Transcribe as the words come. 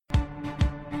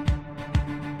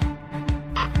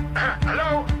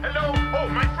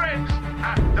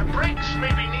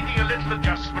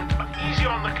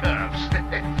on the curves.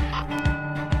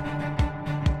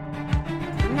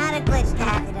 I'm not a glitch to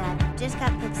have it up. Just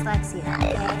got dyslexia,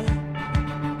 okay?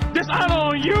 Dishonor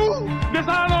on you?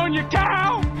 Dishonor on your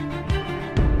cow?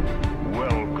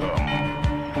 Welcome,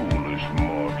 foolish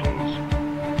mortals.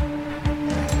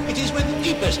 It is with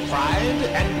deepest pride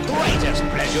and greatest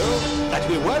pleasure that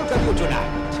we welcome you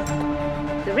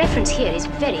tonight. The reference here is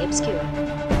very obscure.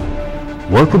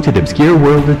 Welcome to the Obscure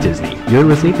World of Disney. You're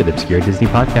listening to the Obscure Disney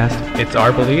Podcast. It's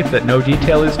our belief that no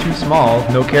detail is too small,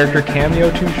 no character cameo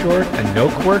too short, and no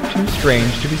quirk too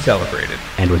strange to be celebrated.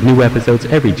 And with new episodes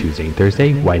every Tuesday and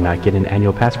Thursday, why not get an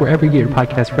annual pass wherever you get your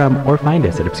podcast from, or find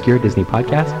us at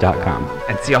obscuredisneypodcast.com.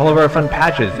 And see all of our fun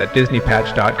patches at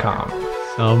disneypatch.com.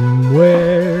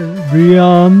 Somewhere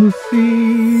beyond the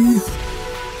sea.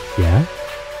 Yeah?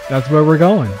 That's where we're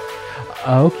going.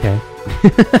 Okay.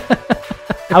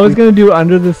 I was going to do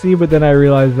Under the Sea, but then I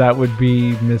realized that would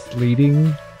be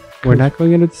misleading. We're not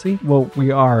going into the sea? Well, we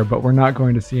are, but we're not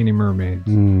going to see any mermaids.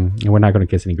 And we're not going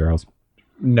to kiss any girls.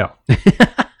 No.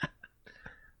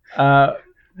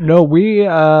 No, we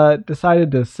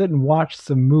decided to sit and watch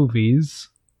some movies.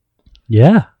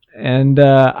 Yeah. And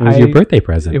It was your birthday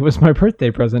present. It was my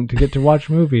birthday present to get to watch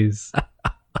movies.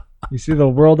 You see the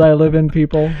world I live in,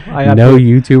 people? I have no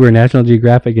YouTube or National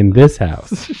Geographic in this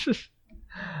house.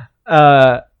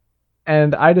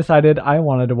 And I decided I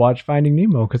wanted to watch Finding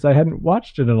Nemo because I hadn't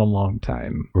watched it in a long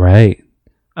time. Right.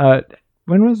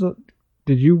 When was it?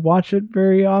 Did you watch it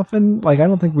very often? Like, I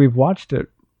don't think we've watched it.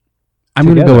 I'm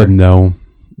going to go with no.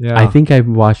 Yeah. I think I've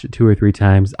watched it 2 or 3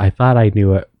 times. I thought I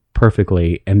knew it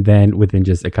perfectly. And then within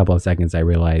just a couple of seconds, I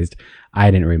realized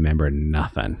I didn't remember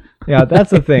nothing. Yeah, that's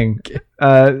the thing.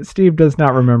 Steve does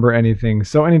not remember anything.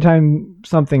 So anytime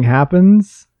something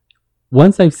happens.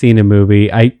 Once I've seen a movie,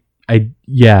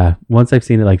 once I've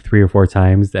seen it like 3 or 4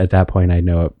 times, at that point I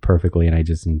know it perfectly and I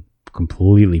just am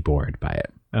completely bored by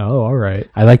it. Oh, all right.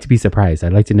 I like to be surprised. I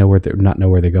like to not know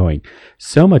where they're going.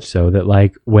 So much so that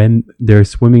like when they're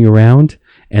swimming around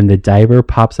and the diver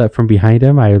pops up from behind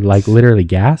him, I like literally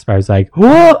gasp. I was like,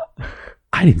 "Whoa!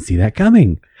 I didn't see that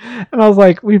coming." And I was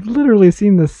like, we've literally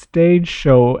seen the stage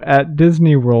show at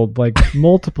Disney World like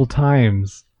multiple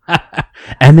times.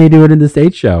 And they do it in the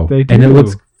stage show. They do. And it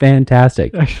looks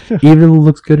fantastic. Even it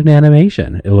looks good in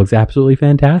animation. It looks absolutely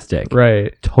fantastic.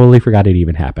 Right. Totally forgot it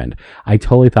even happened. I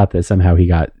totally thought that somehow he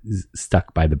got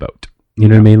stuck by the boat. You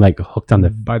know what I mean? Like hooked on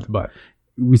by the butt.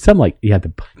 Something like, yeah, the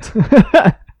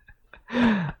butt.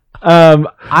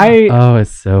 Oh,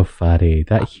 it's so funny.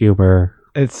 That humor.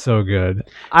 It's so good.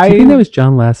 Do you think that was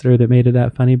John Lasseter that made it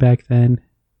that funny back then?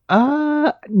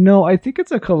 No, I think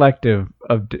it's a collective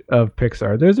of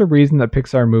Pixar. There's a reason that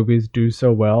Pixar movies do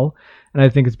so well, and I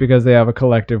think it's because they have a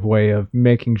collective way of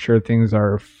making sure things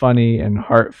are funny and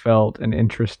heartfelt and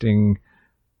interesting.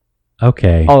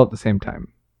 Okay. All at the same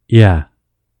time. Yeah.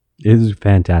 It was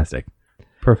fantastic.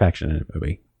 Perfection in a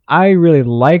movie. I really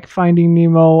like Finding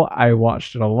Nemo. I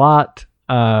watched it a lot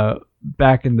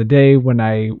back in the day when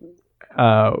I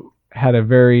had a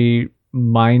very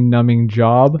mind-numbing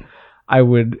job. I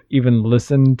would even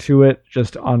listen to it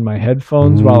just on my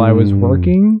headphones while I was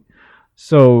working.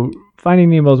 So Finding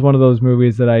Nemo is one of those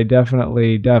movies that I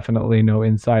definitely know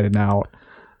inside and out.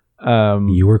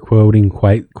 You were quoting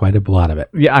quite a lot of it.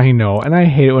 Yeah, I know. And I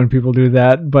hate it when people do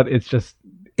that, but it's just...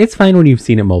 It's fine when you've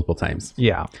seen it multiple times.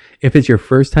 Yeah. If it's your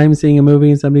first time seeing a movie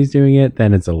and somebody's doing it,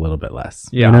 then it's a little bit less.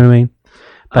 Yeah. You know what I mean?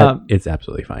 But it's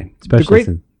absolutely fine. Especially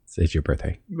since it's your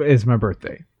birthday. It's my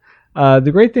birthday. The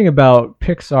great thing about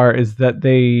Pixar is that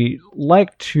they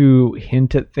like to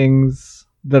hint at things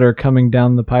that are coming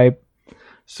down the pipe.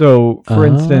 So, for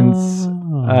instance,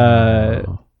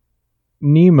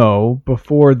 Nemo,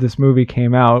 before this movie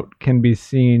came out, can be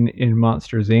seen in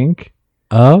Monsters, Inc.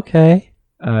 Okay.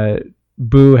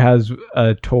 Boo has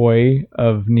a toy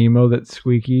of Nemo that's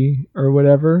squeaky or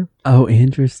whatever. Oh,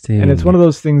 interesting. And it's one of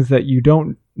those things that you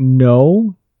don't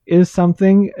know is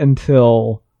something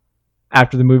until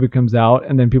after the movie comes out,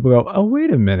 and then people go, "Oh,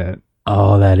 wait a minute."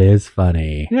 Oh, that is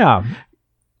funny. Yeah.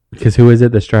 Because who is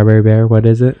it? The Strawberry Bear? What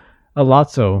is it?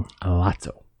 Alazzo.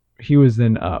 He was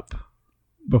in Up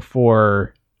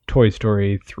before Toy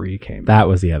Story 3 came out. That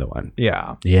was the other one.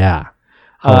 Yeah. Yeah.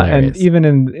 And even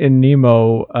in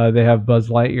Nemo, they have Buzz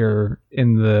Lightyear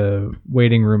in the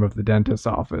waiting room of the dentist's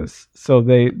office. So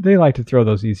they like to throw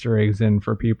those Easter eggs in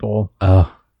for people.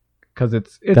 Oh. Because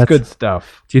it's good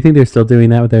stuff. Do you think they're still doing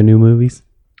that with their new movies?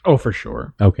 Oh, for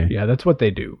sure. Okay. Yeah, that's what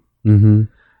they do. Mm-hmm.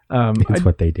 That's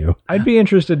what they do. I'd be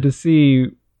interested to see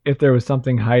if there was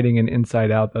something hiding in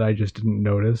Inside Out that I just didn't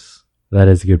notice. That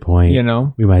is a good point. You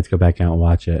know? We might have to go back out and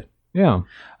watch it. Yeah.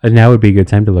 And now would be a good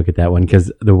time to look at that one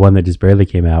because the one that just barely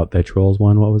came out, the Trolls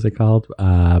one, what was it called?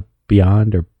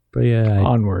 Beyond or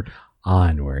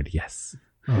Onward, yes.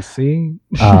 Oh, see?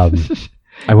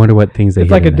 I wonder what things they It's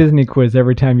hit like a in it. Disney quiz.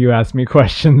 Every time you ask me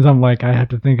questions, I'm like, I have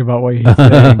to think about what he's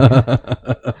saying.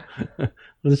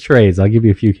 Let's trades. I'll give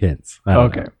you a few hints. I don't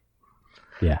Okay.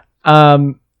 know. Yeah.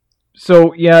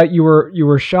 So yeah, you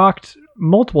were shocked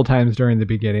multiple times during the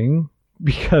beginning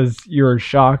because you were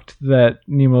shocked that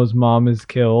Nemo's mom is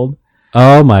killed.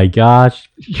 Oh my gosh.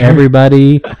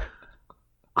 Everybody.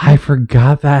 I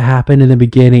forgot that happened in the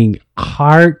beginning.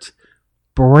 Heart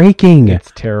breaking.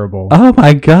 It's terrible. Oh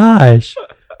my gosh.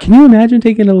 Can you imagine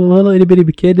taking a little itty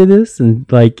bitty kid to this and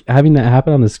like having that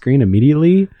happen on the screen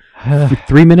immediately?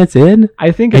 3 minutes in?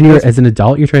 I think And at you're this- as an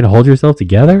adult you're trying to hold yourself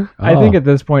together? I think at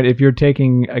this point, if you're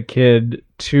taking a kid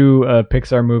to a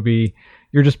Pixar movie,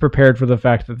 you're just prepared for the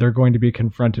fact that they're going to be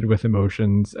confronted with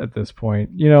emotions at this point.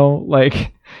 You know,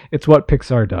 like it's what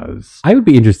Pixar does. I would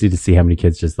be interested to see how many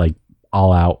kids just like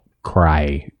all out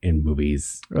cry in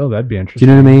movies. Oh, that'd be Do you interesting.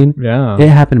 know what I mean? Yeah. It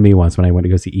happened to me once when I went to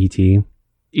go see E.T.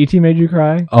 E.T. made you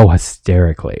cry? Oh,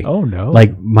 hysterically. Oh, no.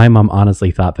 Like my mom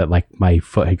honestly thought that like my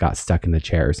foot had got stuck in the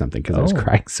chair or something because I was Oh.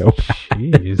 crying so bad.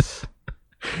 Jeez.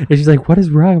 And she's like, "What is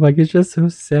wrong?" I'm like, "It's just so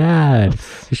sad."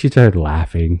 And she started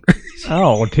laughing.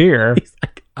 Oh, dear. He's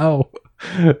like, "Oh,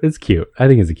 it's cute." I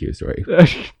think it's a cute story.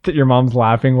 That your mom's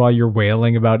laughing while you're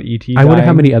wailing about E.T. I wonder how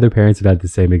dying. many other parents have had the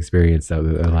same experience though.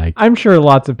 That they're like, I'm sure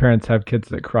lots of parents have kids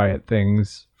that cry at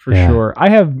things for Yeah. sure.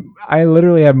 I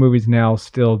literally have movies now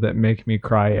still that make me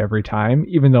cry every time,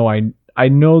 even though I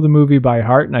know the movie by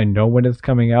heart and I know when it's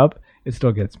coming up, it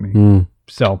still gets me. mm,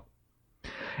 So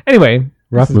anyway,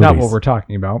 rough this is not movies. what we're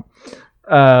talking about.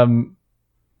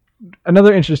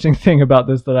 Another interesting thing about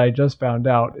this that I just found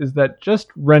out is that just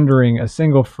rendering a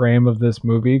single frame of this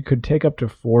movie could take up to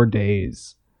 4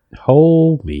 days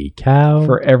Holy cow!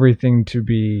 for everything to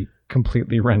be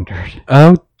completely rendered.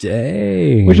 Oh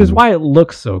dang! Which is why it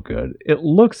looks so good. It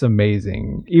looks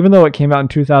amazing. Even though it came out in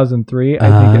 2003,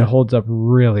 I think it holds up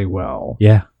really well.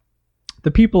 yeah,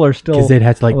 The people are still... because they'd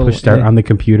have to like a little- push start on the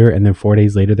computer, and then 4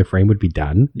 days later the frame would be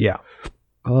done. Yeah.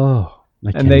 Oh,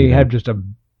 And they had just a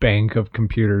bank of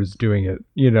computers doing it,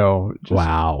 just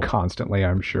wow. constantly,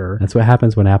 I'm sure. That's what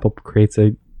happens when Apple creates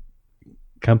a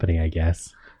company, I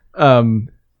guess.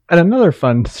 And another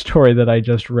fun story that I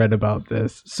just read about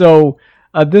this. So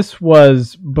this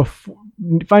was before...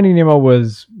 Finding Nemo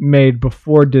was made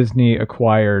before Disney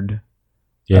acquired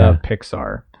Yeah.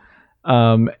 Pixar.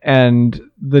 And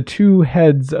the two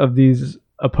heads of these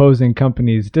opposing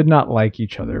companies did not like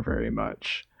each other very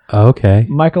much. Okay.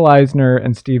 Michael Eisner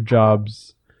and Steve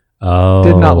Jobs Oh.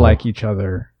 did not like each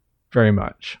other very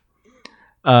much.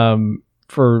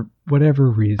 For whatever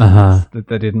reasons Uh-huh. that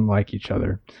they didn't like each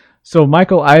other. So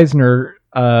Michael Eisner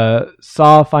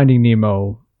saw Finding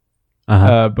Nemo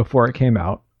before it came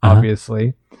out, Uh-huh.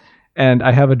 obviously. And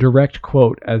I have a direct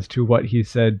quote as to what he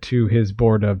said to his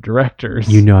board of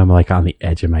directors. You know, I'm like on the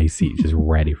edge of my seat, just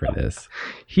ready for this.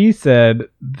 He said,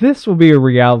 "This will be a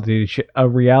reality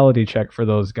check for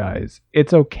those guys.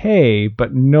 It's okay,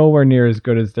 but nowhere near as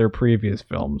good as their previous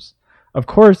films. Of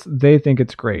course, they think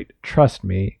it's great. Trust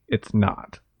me, it's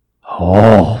not."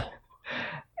 Oh.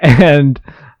 And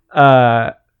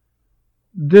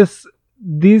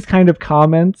these kind of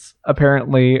comments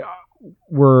apparently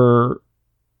were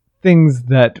things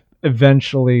that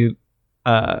eventually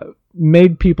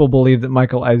made people believe that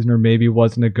Michael Eisner maybe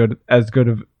wasn't as good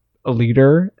of a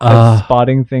leader at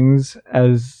spotting things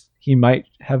as he might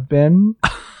have been.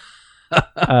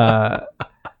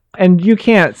 And you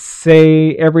can't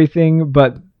say everything,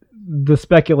 but the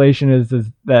speculation is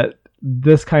that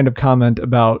this kind of comment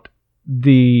about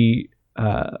the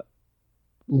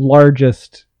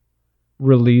largest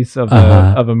release of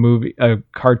a movie, a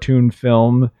cartoon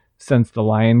film since The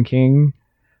Lion King,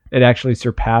 it actually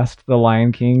surpassed The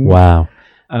Lion King. Wow.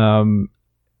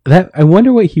 That I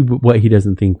wonder what he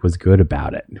doesn't think was good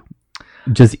about it.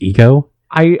 Just ego?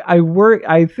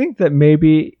 I think that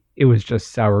maybe it was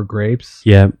just sour grapes.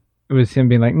 Yeah. It was him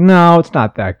being like, "No, it's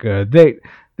not that good.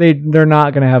 They're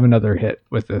not going to have another hit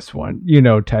with this one,"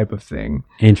 type of thing.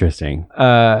 Interesting.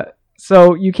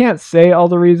 So you can't say all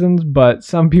the reasons, but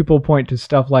some people point to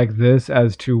stuff like this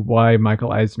as to why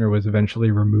Michael Eisner was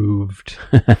eventually removed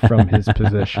from his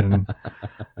position.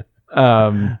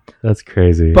 That's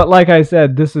crazy. But like I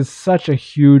said, this is such a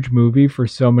huge movie for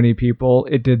so many people.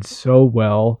 It did so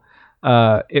well.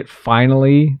 It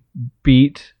finally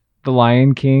beat The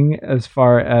Lion King as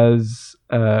far as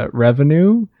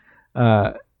revenue.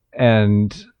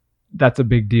 And that's a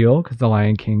big deal because The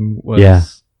Lion King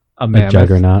was a mammoth,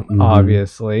 juggernaut. Mhm.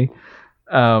 obviously.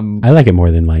 I like it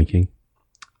more than Lion King.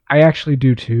 I actually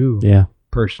do too. Yeah,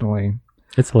 Personally,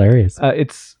 it's hilarious.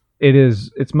 it's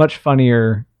much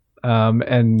funnier.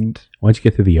 And Once you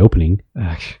get through the opening,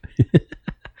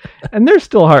 and there's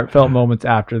still heartfelt moments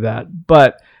after that,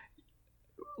 but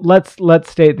let's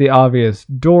state the obvious.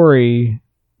 Dory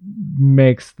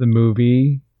makes the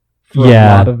movie for a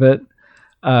lot of it.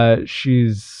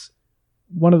 She's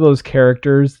one of those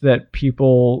characters that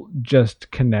people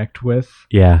just connect with.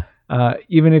 Yeah.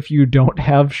 Even if you don't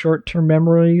have short-term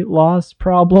memory loss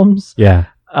problems. Yeah.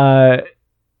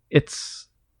 It's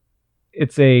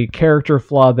a character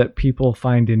flaw that people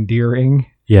find endearing.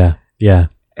 Yeah. Yeah.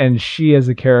 And she as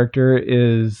a character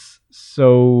is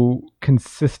so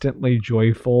consistently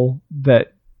joyful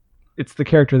that it's the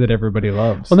character that everybody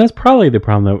loves. Well, that's probably the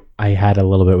problem that I had a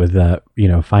little bit with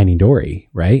Finding Dory,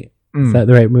 right? Is that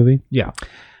the right movie? Yeah.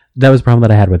 That was the problem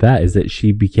that I had with that, is that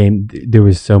there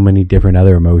was so many different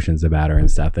other emotions about her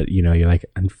and stuff that, you're like,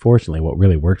 unfortunately, what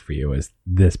really worked for you is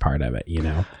this part of it,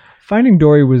 Finding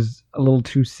Dory was a little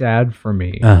too sad for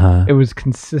me. Uh-huh. It was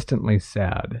consistently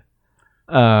sad.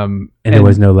 And there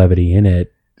was no levity in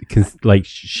it, like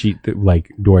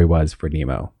Dory was for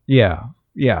Nemo. Yeah.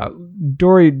 Yeah.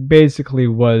 Dory basically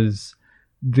was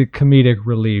the comedic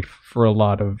relief for a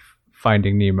lot of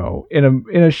Finding Nemo in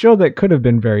a show that could have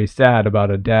been very sad about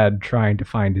a dad trying to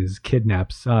find his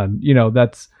kidnapped son.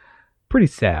 That's pretty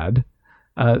sad.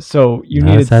 So you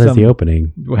needed as sad as the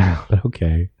opening. Well, but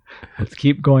okay. Let's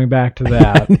keep going back to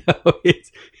that. No, it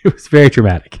was very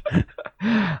dramatic.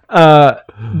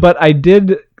 But I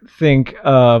did think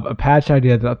of a patch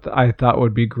idea that I thought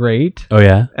would be great. Oh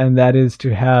yeah, and that is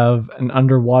to have an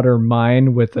underwater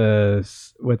mine with a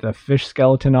fish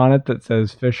skeleton on it that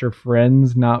says "Fish are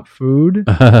friends, not food,"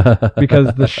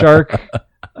 because the Shark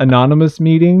Anonymous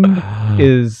meeting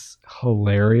is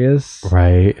hilarious.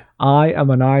 Right. I am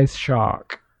an ice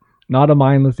shark, not a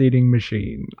mindless eating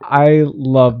machine. I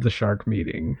love the shark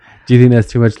meeting. Do you think that's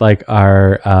too much like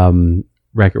our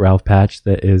Wreck-It Ralph patch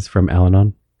that is from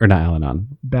Al-Anon? Or not Al-Anon.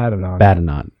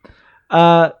 Bad-Anon.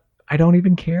 I don't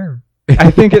even care.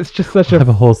 I think it's just such I have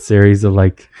a whole series of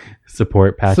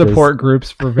support patches. Support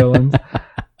groups for villains.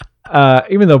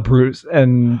 Even though Bruce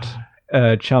and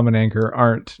Chum and Anchor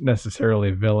aren't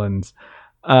necessarily villains.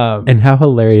 And how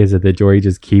hilarious is it that Dory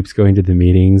just keeps going to the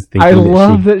meetings? I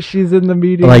love that she's in the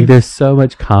meeting. There's so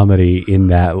much comedy in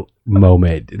that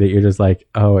moment that you're just like,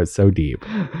 oh, it's so deep.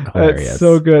 Hilarious. It's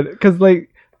so good. Because they,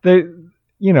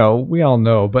 we all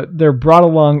know, but they're brought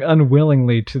along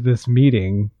unwillingly to this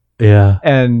meeting. Yeah.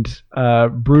 And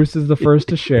Bruce is the first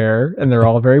to share, and they're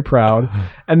all very proud.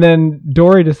 And then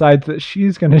Dory decides that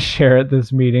she's going to share at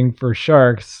this meeting for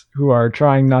sharks who are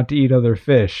trying not to eat other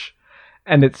fish.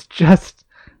 And it's just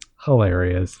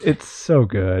hilarious. It's so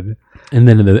good. And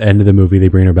then at the end of the movie, they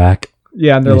bring her back.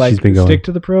 Yeah, and they're like, stick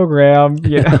to the program.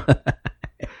 Yeah.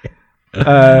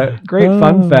 Great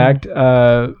fun fact.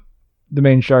 The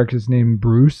main shark is named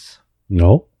Bruce.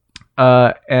 No.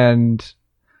 And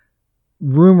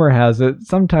rumor has it,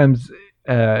 sometimes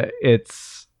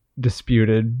it's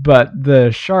disputed, but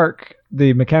the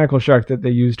mechanical shark that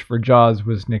they used for Jaws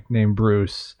was nicknamed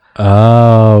Bruce.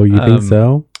 Oh, you think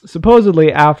so?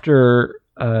 Supposedly after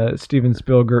Steven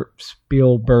Spielberg's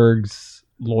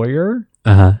lawyer,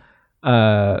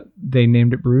 they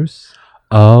named it Bruce.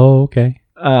 Oh, okay.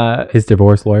 His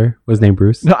divorce lawyer was named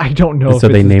Bruce. No, I don't know if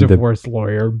it's his divorce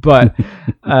lawyer, but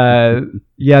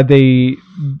yeah, the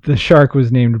shark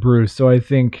was named Bruce. So I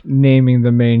think naming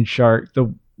the main shark,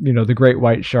 the great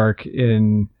white shark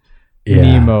in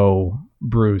Nemo,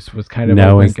 Bruce was kind of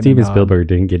and Steven Spielberg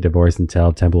didn't get divorced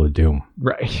until Temple of Doom.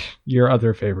 Right, your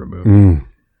other favorite movie.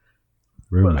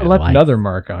 It left another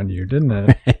mark on you, didn't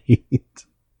it? Right.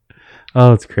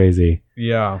 Oh, it's crazy.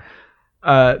 Yeah.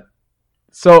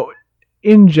 So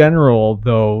in general,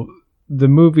 though, the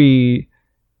movie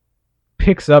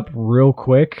picks up real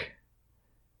quick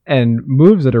and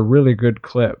moves at a really good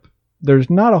clip. There's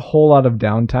not a whole lot of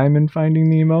downtime in Finding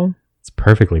Nemo. It's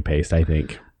perfectly paced, I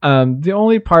think. The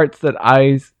only parts that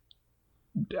I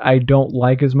don't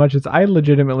like as much is I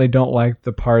legitimately don't like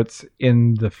the parts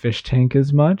in the fish tank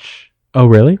as much. Oh,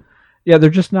 really? Yeah, they're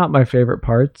just not my favorite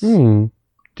parts.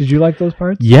 Did you like those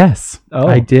parts? Yes, oh.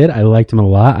 I did. I liked them a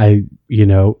lot. I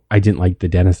didn't like the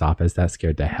dentist office. That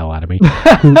scared the hell out of me.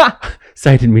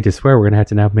 So I didn't mean to swear. We're going to have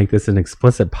to now make this an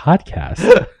explicit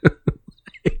podcast.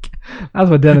 That's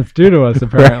what dentists do to us,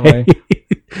 apparently. Right?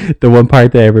 The one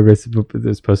part that everybody was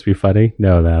supposed to be funny.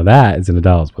 No, that as an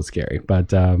adult was scary.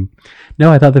 But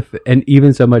no, I thought and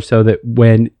even so much so that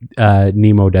when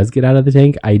Nemo does get out of the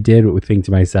tank, I did think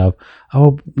to myself,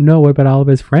 oh no, what about all of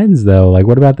his friends though? Like,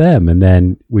 what about them? And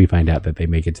then we find out that they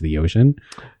make it to the ocean.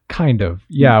 Kind of.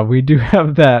 Yeah, we do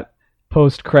have that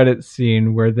post-credit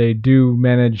scene where they do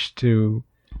manage to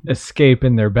escape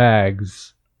in their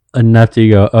bags. Enough to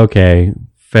go, okay,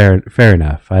 fair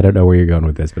enough. I don't know where you're going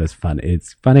with this, but it's fun.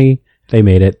 It's funny. They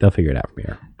made it. They'll figure it out from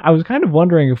here. I was kind of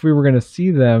wondering if we were going to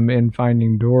see them in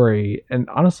Finding Dory, and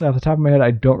honestly, off the top of my head,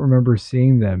 I don't remember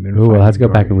seeing them in Ooh, Finding we'll have to go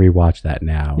Dory. back and rewatch that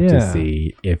now to Yeah.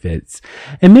 see if it's...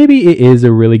 And maybe it is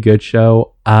a really good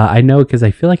show. I know because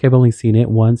I feel like I've only seen it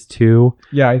once, too.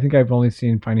 Yeah, I think I've only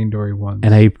seen Finding Dory once.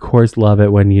 And I, of course, love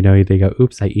it when, they go,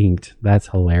 oops, I inked. That's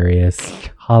hilarious.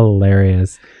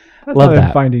 Hilarious. That's love not in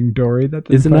that. Finding Dory. That's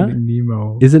in Is it not? Finding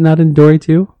Nemo. Is it not in Dory,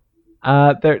 too?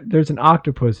 There's an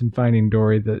octopus in Finding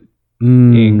Dory that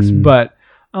Mm. inks, but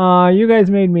you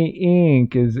guys made me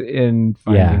ink is in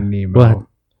Finding Nemo. Well,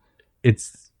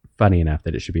 it's funny enough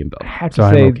that it should be in both. I have So to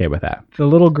I'm say, okay with that. the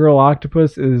little girl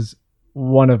octopus is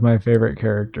one of my favorite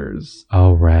characters.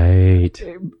 Oh, right.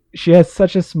 She has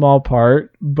such a small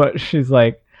part, but she's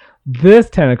like, this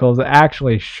tentacle is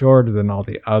actually shorter than all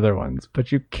the other ones,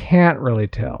 but you can't really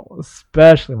tell,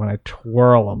 especially when I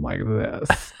twirl them like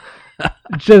this.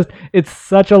 It's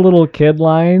such a little kid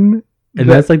line. And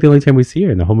that's like the only time we see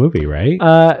her in the whole movie, right?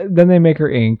 Then they make her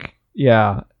ink.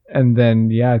 Yeah. And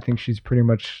then, I think she's pretty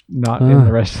much not in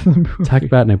the rest of the movie. Talk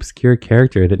about an obscure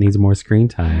character that needs more screen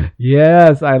time.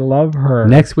 Yes, I love her.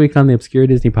 Next week on the Obscure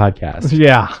Disney Podcast.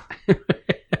 Yeah.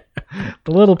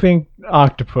 The little pink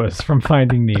octopus from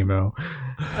Finding Nemo.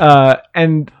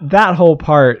 And that whole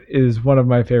part is one of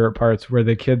my favorite parts where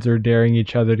the kids are daring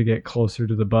each other to get closer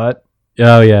to the butt.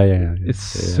 Oh, yeah. It's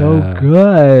so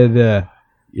good.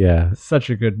 Yeah. Such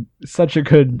a good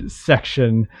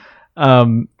section.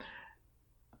 Are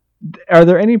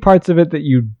there any parts of it that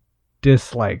you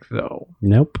dislike though?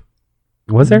 Nope.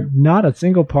 Was there? Not a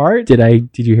single part? Did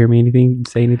you hear me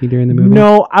say anything during the movie?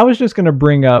 No, I was just going to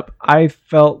bring up, I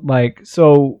felt like,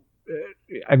 spoiler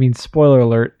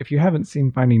alert, if you haven't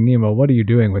seen Finding Nemo, what are you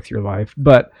doing with your life?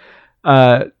 But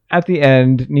at the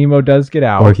end, Nemo does get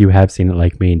out. Or if you have seen it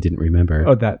like me and didn't remember.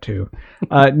 Oh, that too.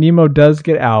 Nemo does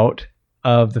get out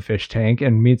of the fish tank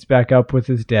and meets back up with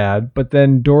his dad, but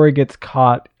then Dory gets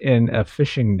caught in a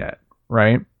fishing net,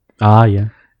 right? Ah, yeah.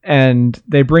 And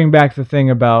they bring back the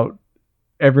thing about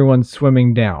everyone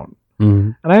swimming down.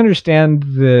 Mm-hmm. And I understand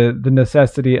the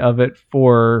necessity of it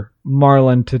for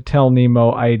Marlin to tell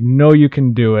Nemo, I know you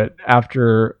can do it,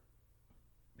 after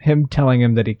him telling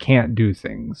him that he can't do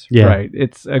things. Yeah. Right?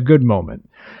 It's a good moment.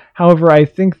 However, I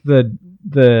think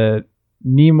the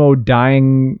Nemo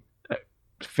dying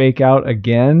fake out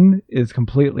again is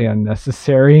completely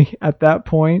unnecessary at that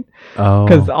point, Oh.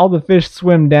 because all the fish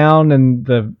swim down and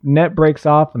the net breaks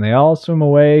off and they all swim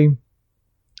away,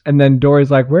 and then Dory's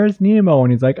like, where's Nemo?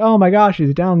 And he's like, oh my gosh,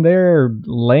 he's down there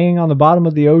laying on the bottom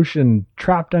of the ocean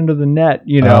trapped under the net,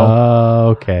 Oh,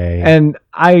 okay. and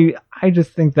I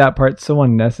just think that part's so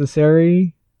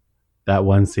unnecessary. That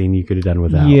one scene you could have done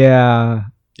without. Yeah,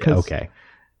 'cause Okay.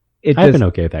 it I've just, been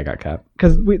okay if that got cut.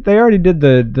 because they already did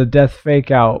the death fake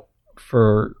out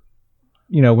for,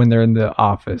 when they're in the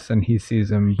office and he sees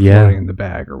him floating in the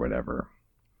bag or whatever.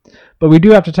 But we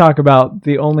do have to talk about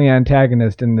the only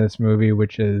antagonist in this movie,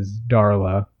 which is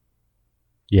Darla.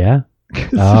 Yeah.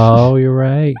 Oh, you're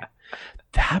right.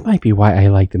 That might be why I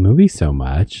like the movie so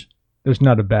much. There's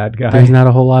not a bad guy. There's not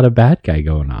a whole lot of bad guy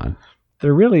going on.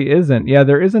 There really isn't. Yeah,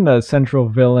 there isn't a central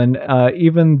villain.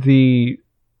 Even the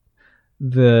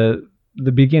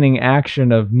beginning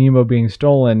action of Nemo being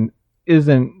stolen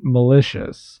isn't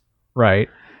malicious, right?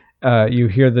 You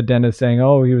hear the dentist saying,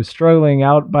 oh, he was struggling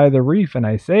out by the reef and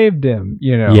I saved him,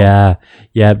 Yeah.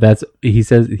 He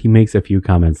says, he makes a few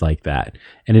comments like that.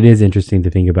 And it is interesting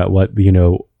to think about what,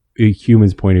 a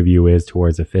human's point of view is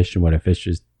towards a fish and what a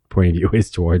fish's point of view is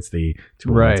towards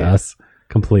Right. us.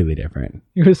 Completely different.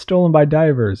 He was stolen by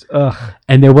divers. Ugh.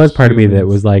 And there was part of me that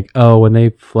Humans. was like, oh, when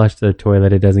they flush the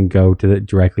toilet, it doesn't go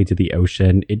directly to the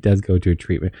ocean. It does go to a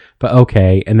treatment. But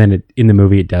okay. And then in the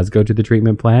movie, it does go to the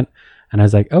treatment plant. And I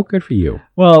was like, oh, good for you.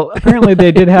 Well, apparently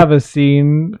they did have a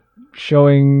scene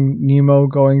showing Nemo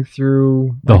going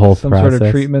through The whole some sort of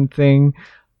process. treatment thing,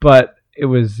 but it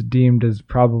was deemed as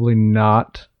probably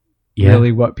not Yeah.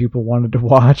 really what people wanted to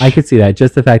watch. I could see that.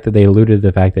 Just the fact that they alluded to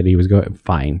the fact that he was going,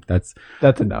 fine. That's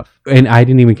enough. And I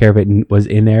didn't even care if it was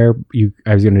in there.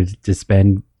 I was going to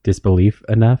suspend disbelief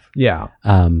enough. Yeah.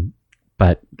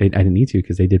 But I didn't need to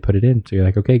because they did put it in. So you're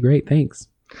like, okay, great, thanks.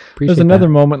 Appreciate There's another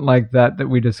that. moment like that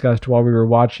we discussed while we were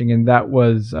watching, and that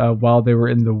was while they were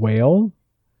in the whale.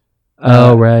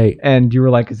 Oh, right. And you were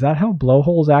like, is that how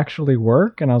blowholes actually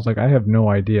work? And I was like, I have no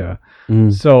idea.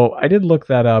 Mm. So I did look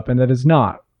that up, and that is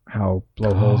not how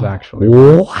blowholes actually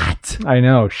work. What? I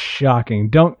know, shocking.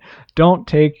 Don't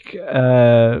take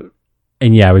And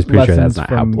yeah, I was pretty sure that's lessons not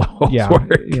from- how blowholes yeah,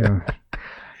 work. yeah.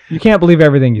 You can't believe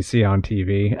everything you see on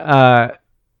TV.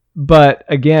 But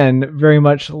again, very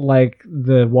much like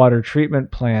the water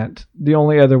treatment plant, the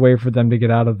only other way for them to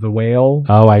get out of the whale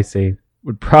Oh, I see.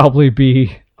 would probably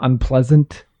be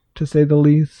unpleasant, to say the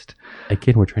least.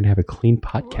 Again, we're trying to have a clean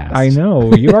podcast. I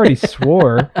know. You already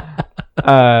swore.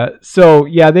 So,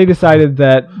 yeah, they decided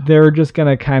that they're just going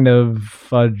to kind of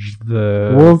fudge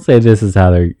the... We'll say this is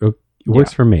how they it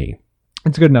works for me.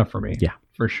 It's good enough for me. Yeah.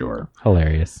 For sure.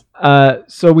 Hilarious.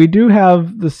 So we do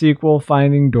have the sequel,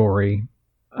 Finding Dory.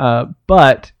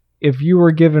 But if you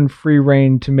were given free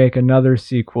reign to make another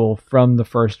sequel from the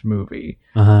first movie,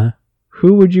 Uh-huh.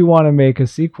 who would you want to make a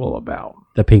sequel about?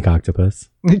 The pink octopus.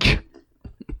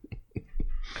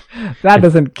 That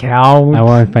doesn't count. I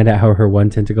want to find out how her one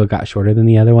tentacle got shorter than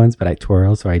the other ones, but I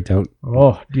twirl, so I don't.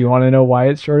 Oh, do you want to know why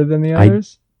it's shorter than the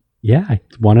others? Yeah, I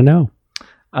want to know.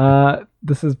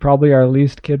 This is probably our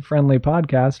least kid-friendly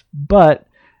podcast, but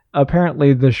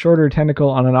apparently the shorter tentacle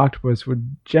on an octopus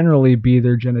would generally be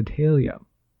their genitalia.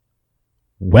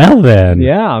 Well then.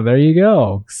 Yeah, there you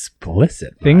go.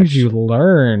 Explicit. Things much. you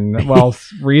learn while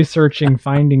researching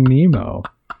Finding Nemo.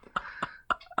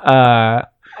 I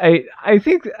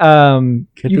think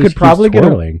you could probably get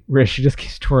a... She just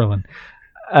keeps twirling.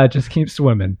 Just keeps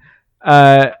swimming.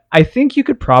 I think you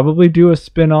could probably do a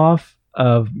spin-off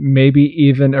of maybe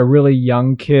even a really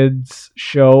young kids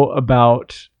show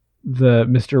about the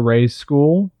Mr. Ray's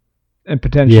school and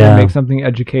potentially make something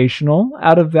educational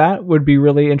out of that would be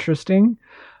really interesting.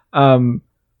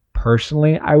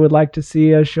 Personally, I would like to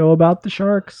see a show about the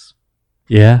sharks.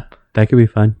 Yeah, that could be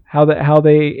fun. How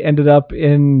they ended up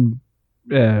in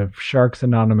Sharks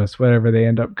Anonymous, whatever they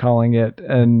end up calling it,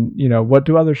 and what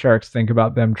do other sharks think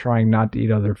about them trying not to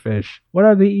eat other fish? What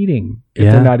are they eating if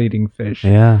they're not eating fish?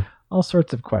 Yeah, all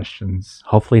sorts of questions.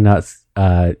 Hopefully not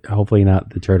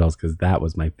the turtles, because that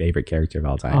was my favorite character of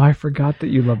all time. Oh, I forgot that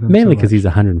you love them. Mainly because he's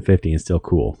 150 and still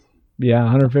cool. Yeah,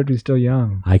 150 is still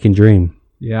young. I can dream.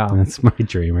 Yeah, that's my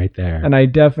dream right there. And I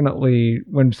definitely,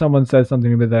 when someone says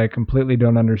something to me that I completely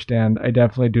don't understand, I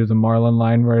definitely do the Marlon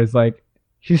line where it's like,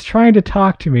 he's trying to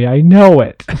talk to me. I know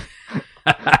it.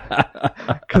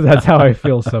 Because that's how I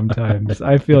feel sometimes.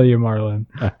 I feel you, Marlon.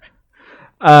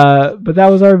 But that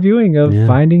was our viewing of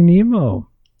Finding Nemo.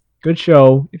 Good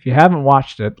show. If you haven't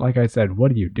watched it, like I said,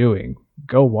 what are you doing?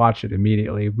 Go watch it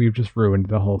immediately. We've just ruined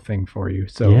the whole thing for you.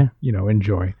 So,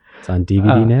 enjoy. It's on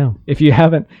DVD now. If you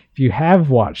have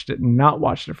watched it and not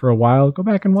watched it for a while, go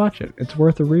back and watch it. It's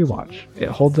worth a rewatch. It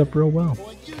holds up real well.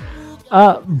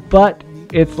 But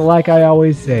it's like I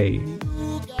always say,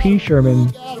 P. Sherman,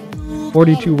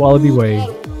 42 Wallaby Way,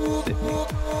 Sydney.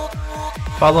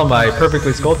 Follow my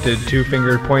perfectly sculpted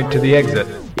two-fingered point to the exit.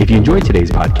 If you enjoyed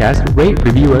today's podcast, rate,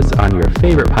 review us on your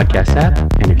favorite podcast app,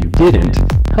 and if you didn't,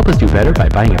 help us do better by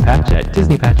buying a patch at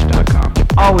DisneyPatch.com.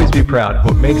 Always be proud of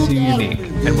what makes you unique,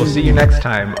 and we'll see you next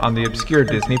time on the Obscure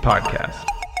Disney Podcast.